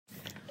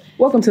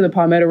Welcome to the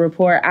Palmetto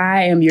Report.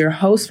 I am your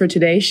host for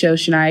today's show,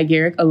 Shania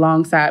Garrick,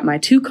 alongside my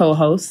two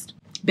co-hosts,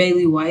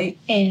 Bailey White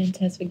and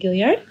Tesfa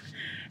Gilliard.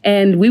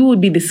 And we will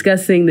be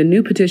discussing the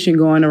new petition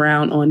going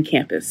around on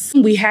campus.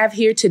 We have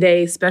here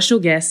today special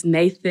guest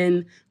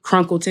Nathan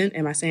Crunkleton,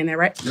 am I saying that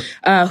right?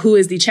 Who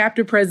is the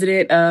chapter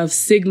president of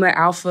Sigma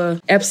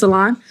Alpha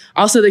Epsilon,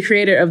 also the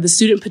creator of the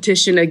student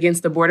petition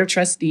against the Board of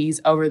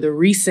Trustees over the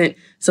recent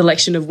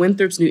selection of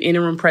Winthrop's new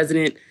interim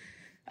president,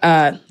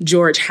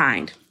 George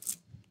Hind.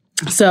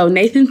 So,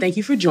 Nathan, thank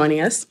you for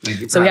joining us. Thank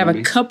you for So we have having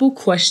a me. couple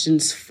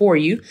questions for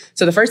you.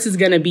 So the first is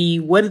going to be,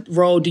 what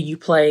role do you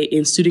play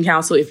in student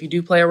council, if you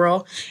do play a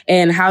role?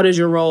 And how does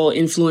your role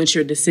influence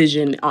your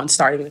decision on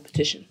starting the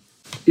petition?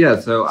 Yeah,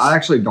 so I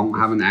actually don't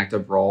have an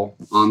active role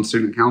on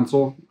student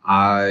council.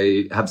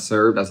 I have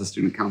served as a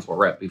student council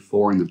rep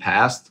before in the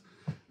past,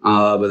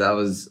 but that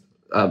was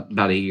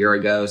about a year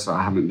ago, so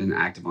I haven't been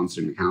active on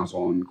student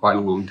council in quite a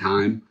long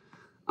time.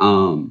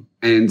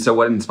 And so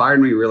what inspired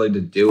me really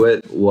to do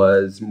it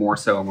was more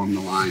so along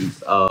the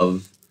lines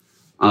of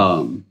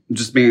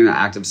just being an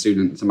active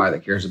student, somebody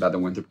that cares about the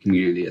Winthrop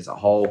community as a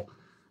whole,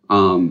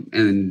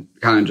 and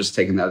kind of just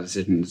taking that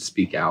decision to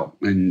speak out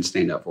and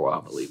stand up for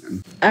what I believe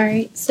in. All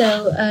right.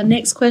 So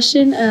next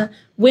question.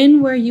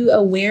 When were you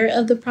aware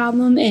of the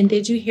problem, and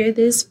did you hear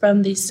this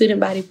from the student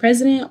body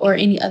president or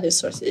any other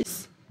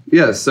sources?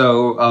 Yeah,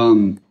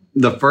 so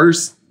the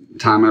first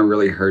time I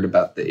really heard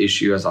about the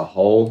issue as a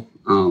whole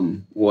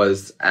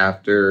was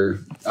after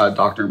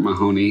Dr.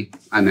 Mahoney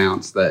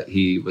announced that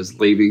he was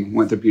leaving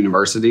Winthrop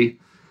University,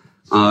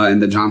 and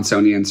the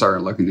Johnsonian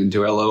started looking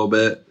into it a little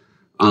bit.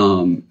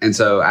 And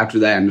so after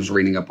that, I'm just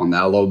reading up on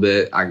that a little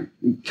bit. I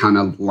kind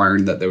of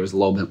learned that there was a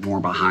little bit more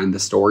behind the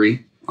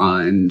story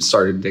and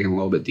started digging a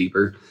little bit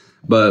deeper.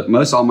 But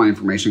most all my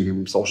information came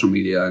from social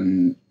media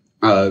and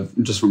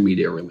just from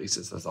media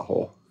releases as a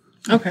whole.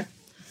 Okay.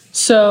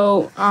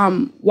 So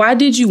why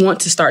did you want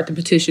to start the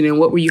petition, and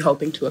what were you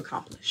hoping to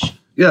accomplish?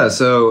 Yeah,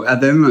 so at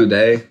the end of the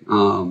day,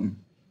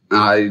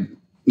 I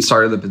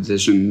started the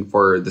petition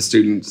for the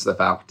students, the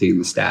faculty,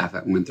 and the staff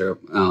at Winthrop,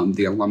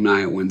 the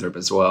alumni at Winthrop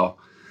as well,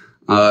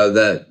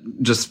 that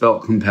just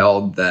felt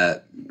compelled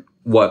that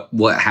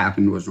what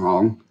happened was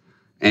wrong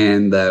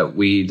and that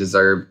we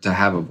deserve to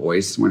have a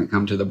voice when it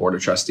comes to the Board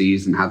of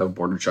Trustees and how the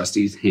Board of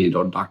Trustees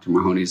handled Dr.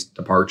 Mahoney's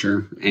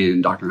departure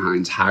and Dr.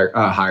 Hind's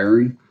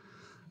hiring.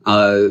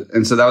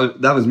 And so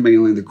that was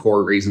mainly the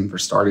core reason for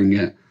starting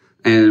it.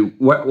 And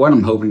what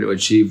I'm hoping to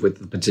achieve with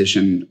the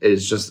petition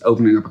is just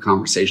opening up a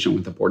conversation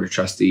with the Board of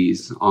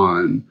Trustees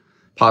on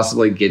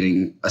possibly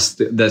getting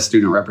the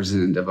student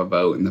representative a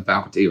vote and the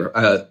faculty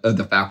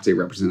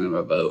representative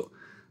a vote,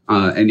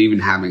 and even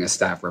having a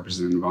staff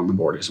representative on the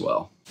board as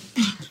well.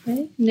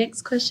 Okay.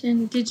 Next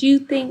question. Did you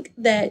think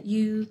that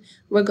you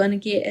were going to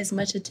get as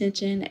much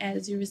attention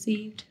as you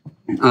received?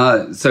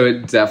 So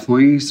it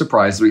definitely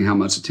surprised me how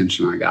much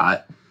attention I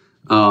got.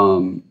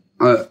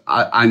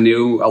 I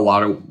knew a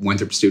lot of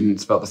Winthrop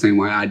students felt the same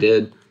way I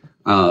did,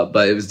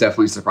 but it was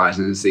definitely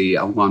surprising to see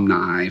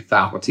alumni,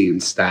 faculty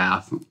and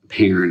staff,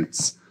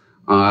 parents,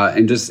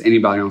 and just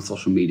anybody on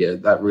social media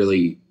that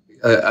really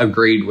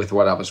agreed with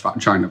what I was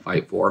trying to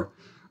fight for.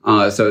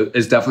 So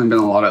it's definitely been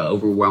a lot of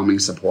overwhelming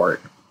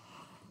support.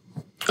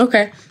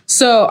 Okay.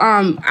 So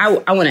I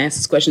want to answer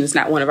this question. It's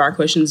not one of our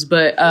questions,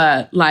 but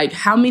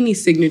how many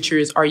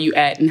signatures are you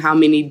at, and how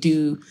many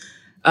do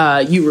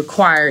you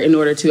require in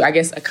order to, I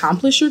guess,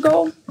 accomplish your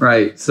goal?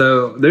 Right.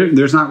 So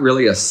there's not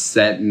really a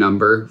set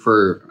number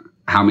for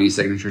how many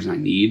signatures I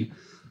need.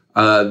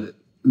 The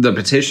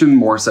petition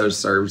more so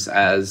serves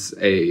as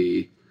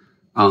a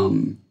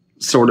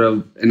sort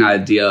of an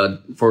idea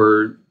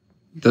for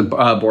the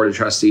Board of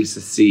Trustees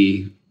to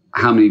see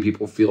how many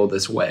people feel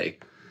this way.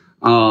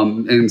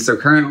 And so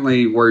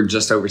currently we're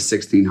just over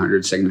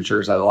 1,600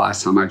 signatures at the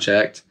last time I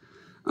checked.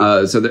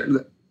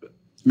 So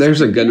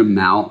there's a good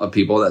amount of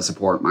people that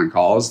support my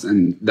cause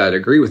and that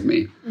agree with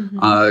me,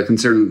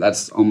 considering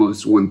that's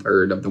almost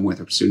 1/3 of the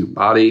Winthrop student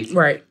body.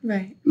 Right.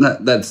 Right.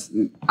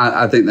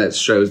 I think that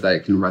shows that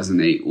it can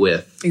resonate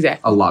with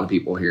a lot of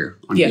people here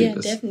on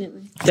campus. Yeah,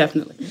 definitely.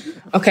 Definitely.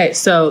 Okay,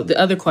 so the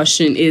other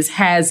question is,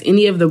 has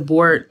any of the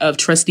Board of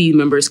Trustee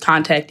members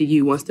contacted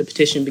you once the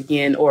petition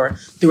began or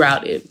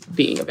throughout it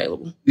being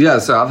available? Yeah,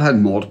 so I've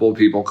had multiple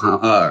people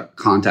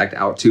contact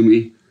out to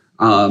me.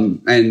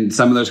 And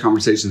some of those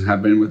conversations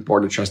have been with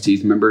Board of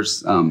Trustees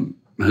members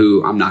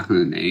who I'm not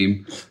going to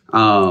name.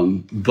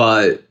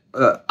 But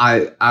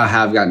I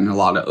have gotten a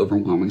lot of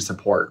overwhelming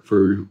support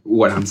for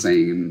what I'm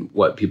saying and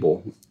what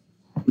people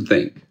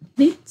think.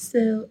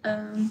 So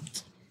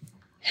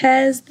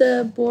has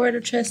the Board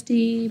of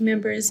Trustee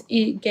members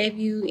gave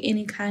you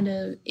any kind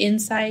of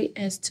insight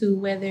as to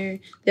whether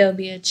there'll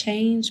be a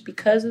change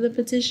because of the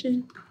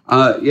petition?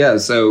 Yeah,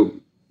 so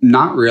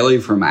not really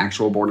from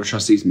actual Board of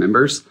Trustees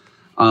members.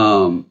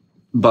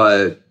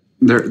 But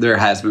there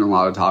has been a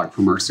lot of talk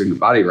from our student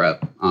body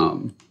rep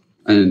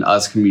and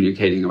us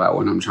communicating about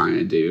what I'm trying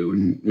to do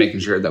and making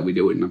sure that we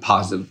do it in a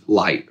positive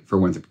light for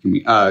Winthrop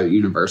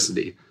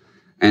University.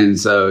 And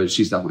so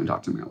she's definitely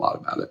talked to me a lot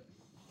about it.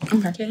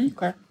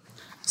 Okay.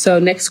 So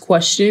next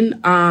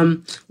question.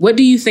 What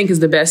do you think is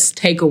the best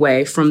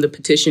takeaway from the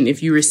petition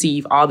if you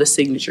receive all the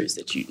signatures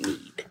that you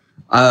need?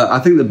 I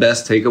think the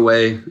best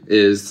takeaway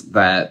is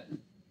that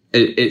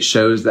it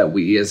shows that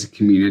we as a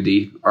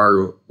community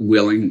are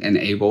willing and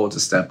able to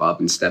step up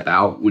and step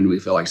out when we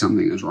feel like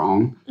something is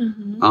wrong.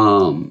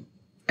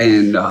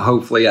 And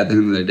hopefully at the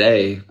end of the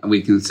day,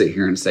 we can sit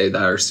here and say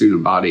that our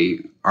student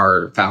body,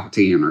 our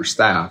faculty, and our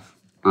staff,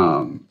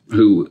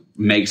 who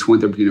makes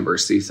Winthrop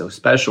University so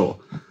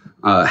special,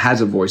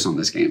 has a voice on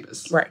this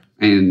campus. Right.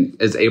 And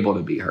is able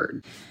to be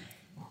heard.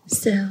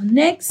 So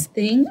next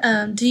thing,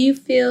 do you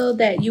feel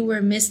that you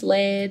were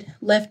misled,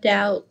 left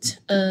out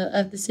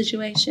of the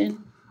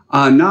situation?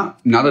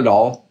 Not at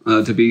all,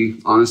 to be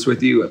honest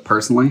with you,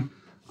 personally.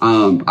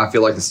 I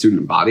feel like the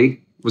student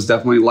body was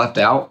definitely left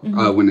out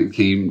when it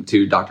came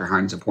to Dr.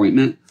 Hines'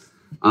 appointment.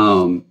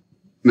 And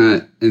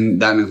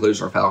that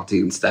includes our faculty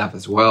and staff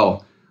as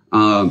well,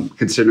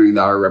 considering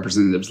that our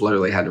representatives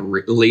literally had to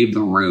leave the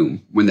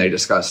room when they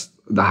discussed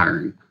the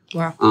hiring.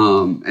 Wow.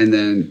 And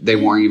then they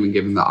weren't even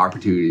given the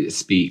opportunity to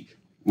speak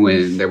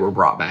when they were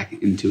brought back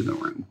into the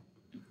room.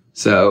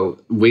 So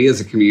we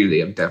as a community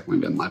have definitely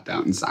been left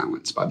out in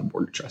silence by the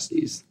Board of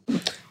Trustees.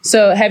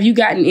 So have you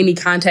gotten any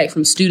contact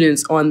from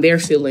students on their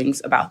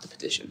feelings about the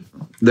petition?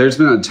 There's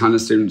been a ton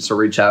of students to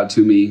reach out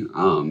to me.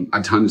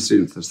 A ton of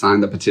students have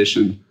signed the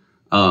petition.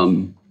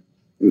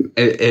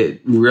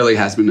 It really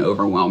has been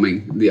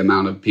overwhelming, the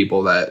amount of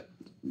people that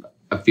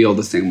feel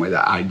the same way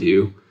that I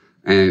do.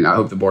 And I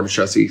hope the Board of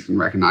Trustees can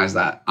recognize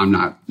that I'm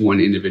not one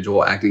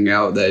individual acting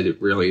out, that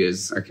it really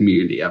is a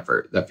community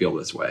effort that feel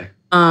this way.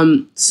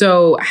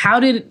 So how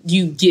did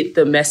you get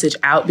the message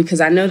out? Because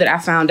I know that I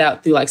found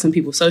out through like some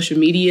people's social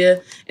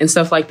media and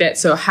stuff like that.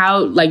 So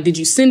how, like, did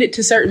you send it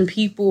to certain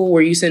people?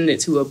 Were you sending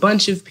it to a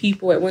bunch of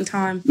people at one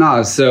time?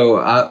 No, so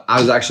I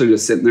was actually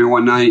just sitting there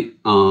one night.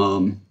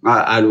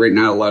 I'd written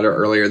out a letter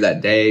earlier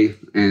that day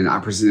and I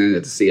presented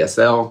it to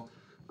CSL.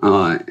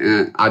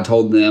 And I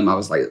told them, I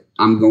was like,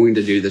 I'm going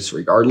to do this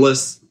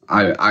regardless.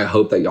 I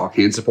hope that y'all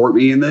can support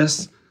me in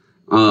this.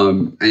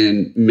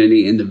 And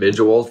many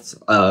individuals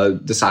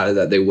decided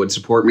that they would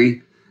support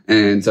me.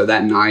 And so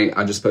that night,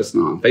 I just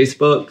posted it on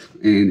Facebook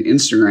and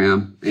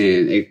Instagram,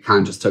 and it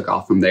kind of just took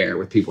off from there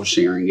with people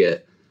sharing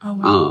it. Oh,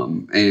 wow.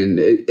 And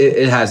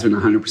it has been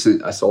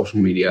 100% a social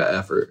media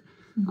effort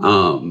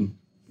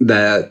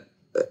that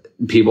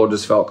people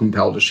just felt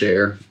compelled to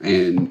share,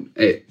 and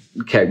it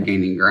kept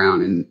gaining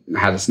ground and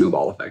had a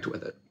snowball effect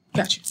with it.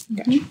 Gotcha.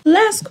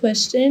 Last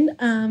question.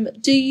 How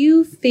do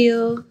you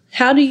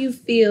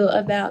feel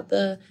about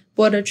the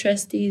Board of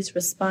Trustees'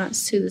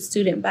 response to the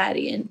student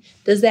body? And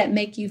does that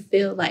make you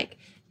feel like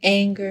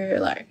anger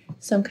or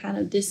some kind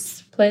of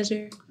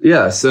displeasure?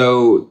 Yeah,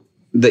 so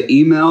the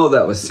email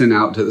that was sent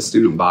out to the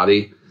student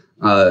body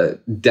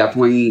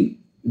definitely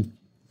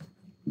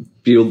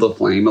fueled the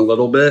flame a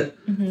little bit.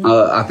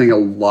 I think a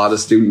lot of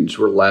students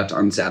were left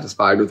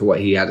unsatisfied with what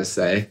he had to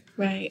say.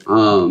 Right.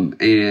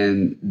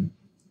 And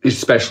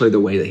especially the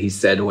way that he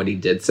said what he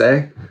did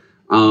say.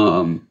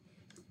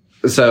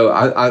 So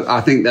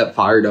I think that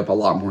fired up a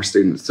lot more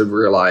students to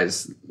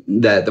realize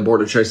that the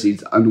Board of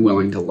Trustees is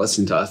unwilling to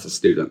listen to us as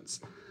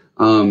students.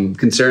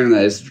 Considering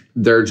that it's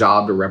their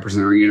job to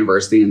represent our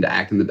university and to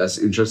act in the best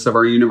interests of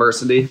our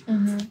university,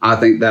 I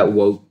think that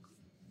woke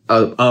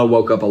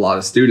up a lot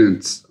of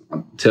students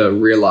to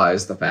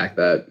realize the fact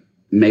that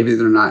maybe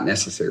they're not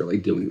necessarily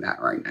doing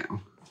that right now.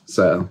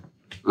 So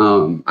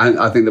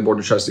I think the Board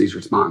of Trustees'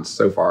 response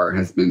so far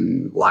has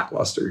been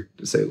lackluster,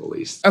 to say the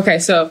least. Okay,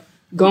 so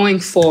going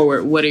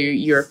forward, what are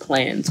your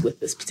plans with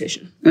this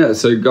petition? Yeah,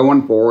 so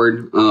going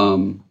forward,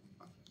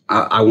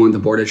 I want the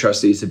Board of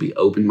Trustees to be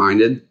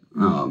open-minded.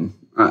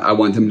 I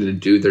want them to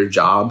do their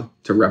job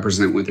to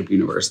represent Winthrop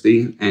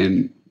University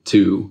and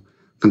to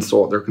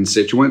consult their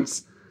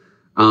constituents.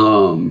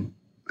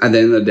 At the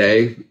end of the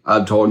day,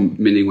 I've told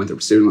many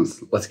Winthrop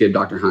students, let's give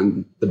Dr.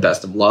 Hines the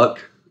best of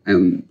luck.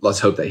 And let's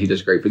hope that he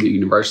does great for the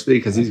university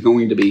because he's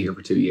going to be here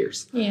for 2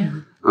 years. Yeah.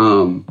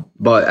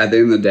 But at the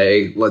end of the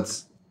day,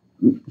 let's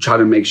try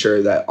to make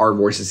sure that our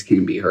voices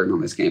can be heard on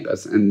this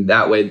campus. And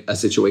that way, a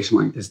situation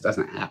like this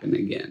doesn't happen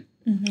again.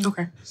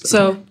 Okay.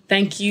 So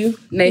thank you,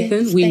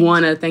 Nathan. Yes, we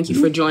want to thank you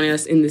for joining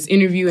us in this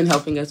interview and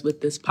helping us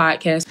with this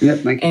podcast. Yep,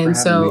 thank you and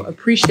for so having me.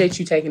 Appreciate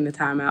you taking the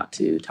time out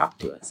to talk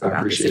to us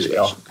about this appreciate situation.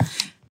 y'all.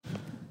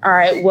 All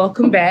right,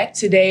 welcome back.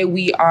 Today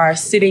we are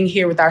sitting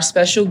here with our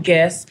special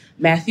guest,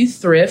 Matthew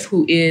Thrift,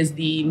 who is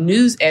the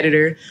news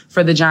editor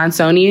for the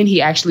Johnsonian. He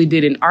actually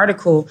did an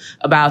article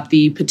about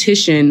the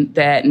petition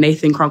that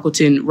Nathan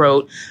Crunkleton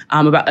wrote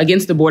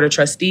against the Board of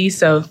Trustees.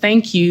 So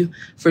thank you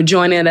for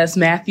joining us,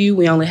 Matthew.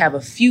 We only have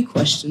a few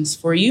questions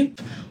for you.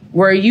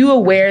 Were you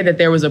aware that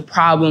there was a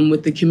problem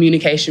with the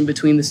communication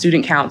between the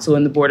Student Council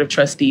and the Board of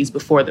Trustees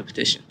before the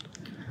petition?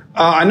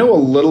 I know a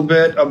little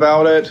bit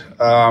about it.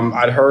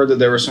 I'd heard that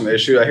there was some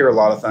issue. I hear a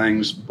lot of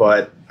things,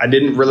 but I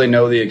didn't really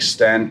know the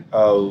extent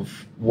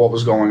of what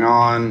was going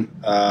on.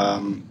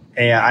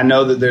 And I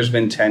know that there's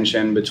been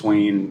tension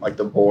between like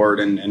the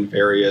board and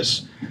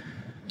various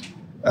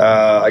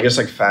I guess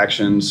like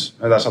factions.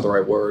 That's not the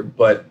right word,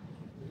 but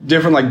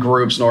different like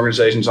groups and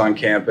organizations on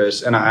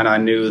campus. And I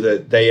knew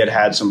that they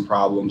had some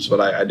problems, but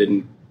I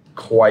didn't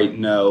quite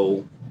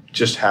know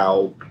just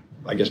how,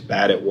 I guess,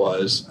 bad it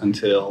was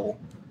until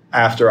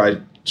after I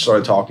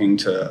started talking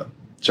to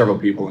several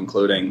people,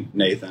 including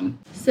Nathan.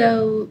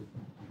 So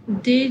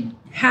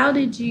how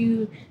did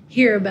you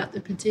hear about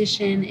the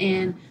petition,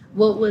 and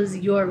what was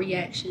your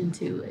reaction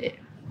to it?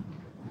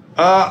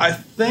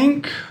 I'm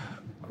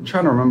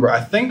trying to remember.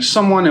 I think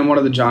someone in one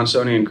of the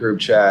Johnsonian group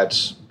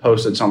chats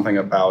posted something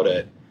about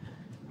it,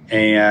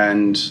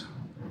 and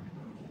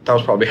that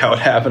was probably how it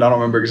happened. I don't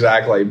remember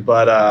exactly,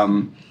 but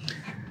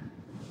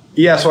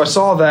yeah, so I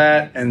saw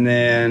that, and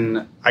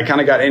then I kind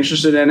of got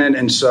interested in it,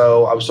 and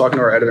so I was talking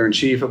to our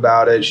editor-in-chief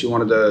about it. She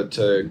wanted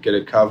to get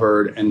it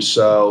covered, and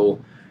so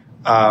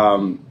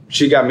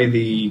she got me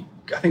the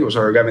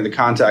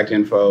contact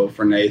info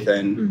for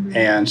Nathan, Mm-hmm.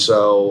 and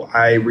so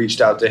I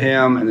reached out to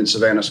him, and then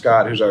Savannah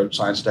Scott, who's our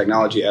science and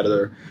technology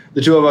editor.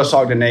 The two of us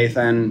talked to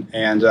Nathan,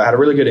 and had a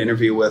really good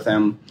interview with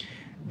him,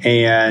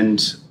 and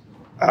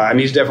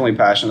he's definitely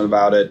passionate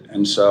about it,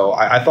 and so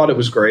I thought it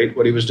was great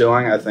what he was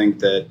doing. I think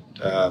that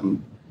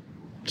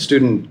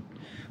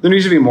there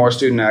needs to be more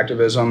student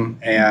activism,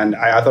 and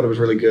I thought it was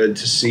really good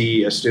to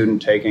see a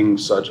student taking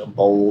such a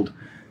bold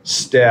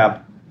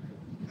step,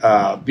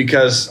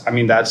 because I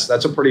mean that's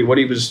a pretty, what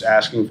he was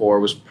asking for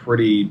was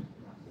pretty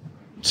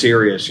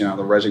serious,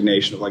 the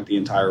resignation of like the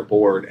entire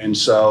board, and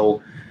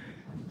so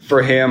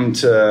for him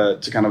to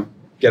kind of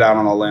get out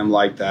on a limb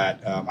like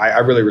that, I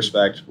really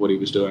respect what he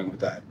was doing with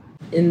that.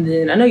 And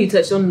then I know you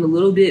touched on it a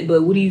little bit,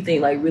 but what do you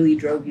think like really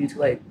drove you to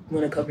like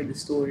want to cover the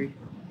story?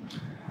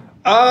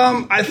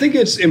 I think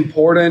it's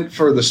important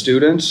for the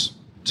students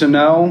to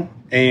know,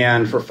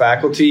 and for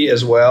faculty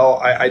as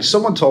well.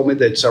 Someone told me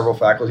that several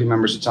faculty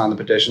members had signed the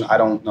petition. I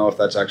don't know if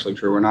that's actually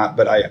true or not,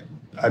 but I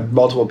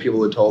multiple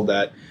people had told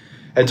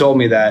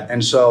me that,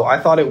 and so I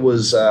thought it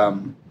was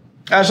an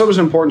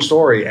important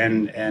story,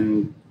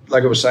 and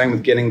like I was saying,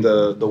 with getting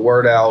the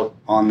word out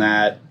on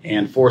that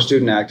and for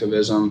student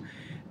activism,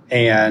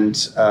 and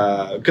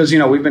because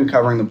we've been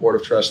covering the Board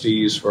of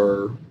Trustees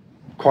for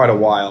quite a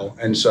while,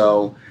 and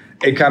so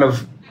it kind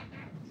of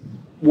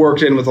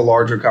worked in with a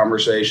larger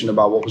conversation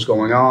about what was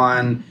going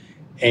on,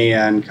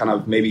 and kind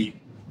of maybe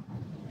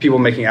people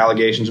making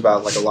allegations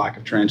about like a lack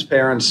of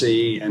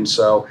transparency. And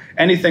so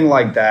anything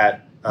like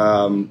that,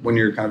 when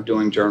you're kind of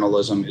doing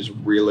journalism, is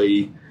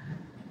really,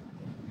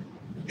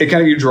 it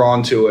kind of, you're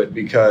drawn to it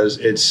because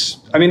it's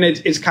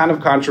kind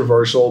of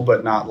controversial,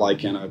 but not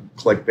like in a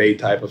clickbait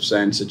type of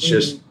sense. It's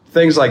just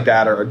things like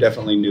that are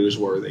definitely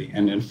newsworthy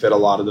and fit a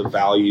lot of the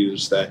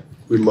values that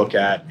we look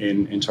at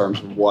in terms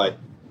of what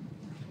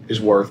is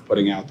worth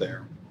putting out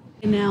there.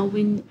 And now,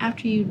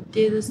 after you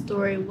did the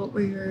story, what were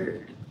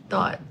your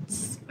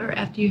thoughts? Or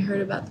after you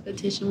heard about the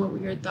petition, what were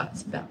your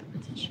thoughts about the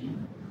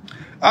petition?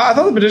 I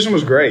thought the petition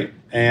was great,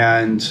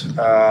 and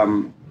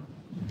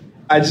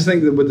I just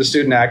think that with the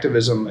student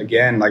activism,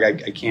 again, like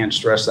I can't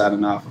stress that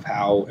enough of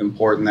how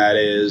important that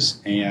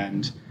is.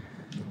 And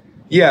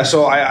yeah,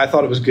 so I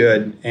thought it was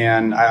good,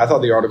 and I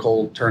thought the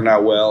article turned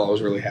out well. I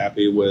was really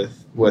happy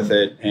with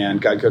it,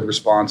 and got good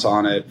response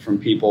on it from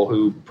people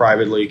who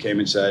privately came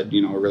and said,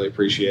 I really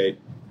appreciate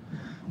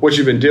what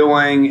you've been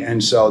doing.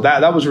 And so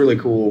that was really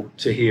cool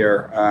to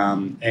hear.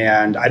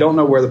 And I don't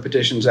know where the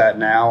petition's at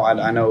now.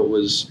 I know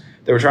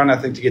they were trying, I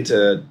think, to get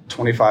to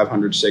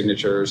 2,500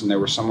 signatures, and they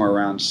were somewhere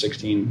around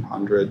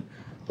 1,600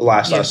 the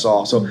last I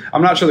saw. So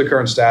I'm not sure the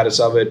current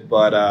status of it,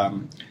 but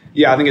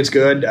yeah, I think it's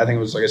good. I think it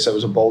was, like I said, it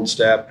was a bold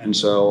step, and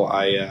so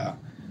I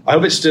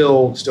hope it's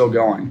still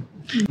going.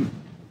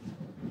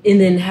 And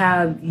then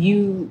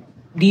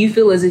do you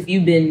feel as if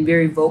you've been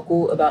very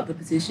vocal about the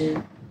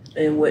petition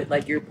and what,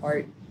 like, your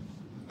part?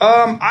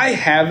 I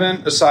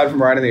haven't, aside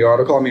from writing the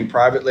article. I mean,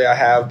 privately I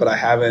have, but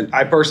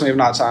I personally have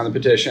not signed the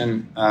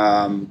petition,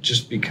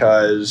 just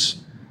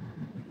because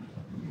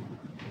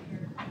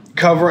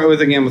covering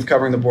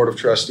the Board of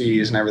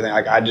Trustees and everything,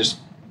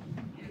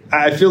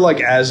 I feel like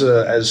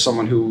as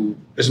someone who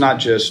is not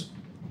just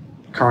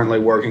currently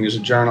working as a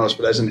journalist,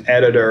 but as an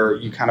editor,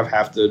 you kind of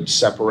have to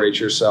separate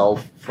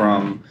yourself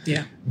from,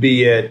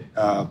 be it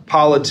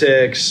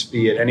politics,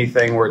 be it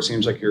anything where it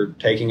seems like you're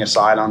taking a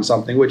side on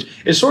something, which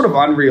is sort of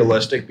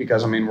unrealistic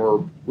because, I mean,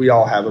 we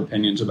all have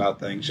opinions about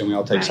things and we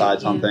all take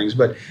sides on things,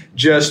 but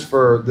just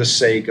for the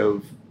sake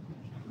of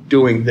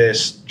doing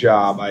this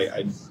job,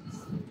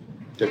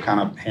 they're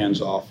kind of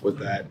hands off with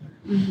that.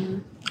 Mm-hmm.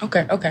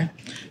 Okay.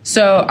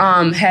 So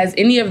has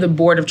any of the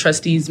Board of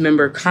Trustees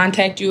member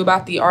contact you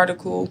about the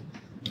article?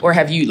 Or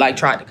have you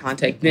tried to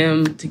contact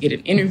them to get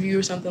an interview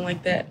or something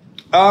like that?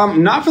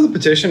 Not for the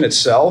petition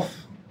itself.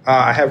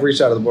 I have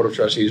reached out to the Board of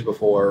Trustees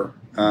before,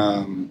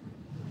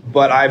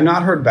 but I've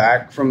not heard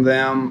back from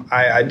them.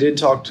 I did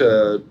talk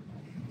to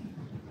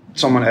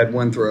someone, Ed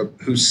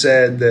Winthrop, who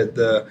said that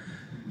the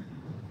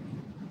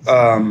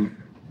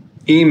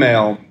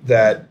email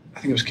that I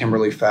think it was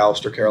Kimberly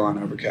Faust or Caroline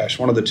Overcash,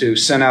 one of the two,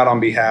 sent out on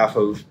behalf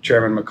of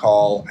Chairman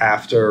McCall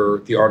after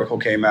the article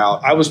came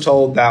out. I was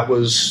told that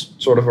was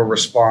sort of a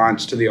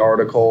response to the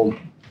article.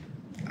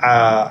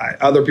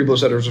 Other people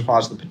said it was a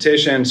response to the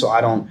petition, so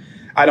I don't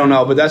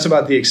know, but that's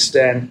about the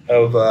extent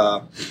of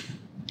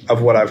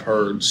what I've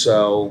heard.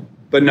 So,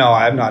 but no,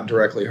 I have not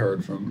directly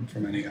heard from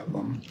any of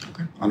them.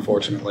 Okay.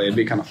 Unfortunately, it'd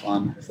be kind of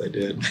fun if they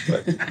did.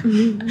 But.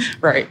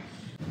 Right.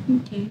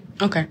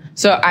 Okay.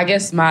 So I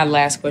guess my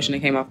last question that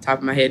came off the top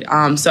of my head.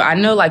 So I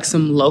know like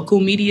some local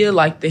media,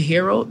 like the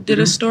Herald, did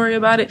a story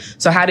about it.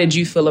 So how did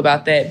you feel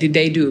about that? Did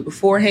they do it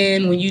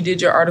beforehand when you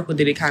did your article?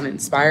 Did it kind of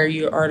inspire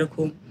your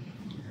article?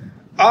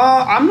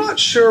 I'm not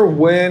sure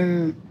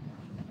when.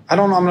 I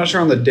don't know. I'm not sure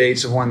on the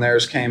dates of when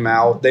theirs came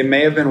out. They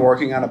may have been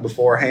working on it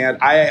beforehand.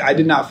 I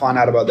did not find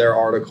out about their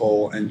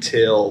article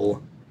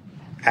until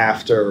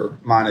after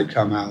mine had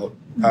come out.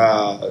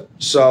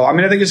 So, I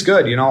mean, I think it's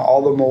good.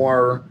 All the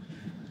more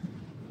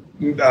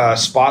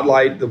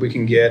spotlight that we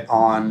can get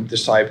on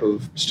this type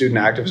of student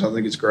activism, I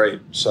think it's great.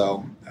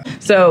 So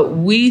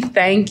we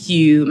thank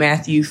you,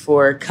 Matthew,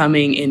 for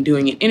coming and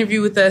doing an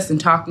interview with us and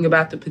talking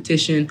about the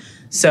petition.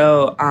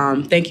 So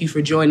thank you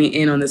for joining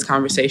in on this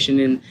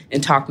conversation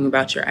and talking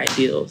about your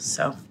ideals.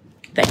 So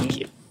thank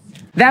you.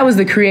 That was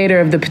the creator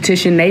of the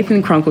petition,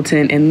 Nathan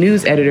Crunkleton, and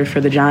news editor for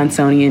the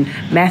Johnsonian,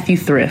 Matthew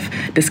Thrift,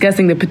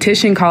 discussing the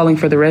petition calling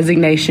for the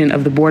resignation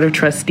of the Board of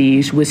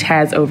Trustees, which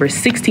has over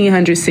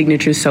 1,600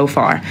 signatures so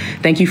far.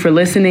 Thank you for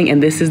listening,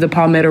 and this is the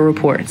Palmetto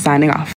Report, signing off.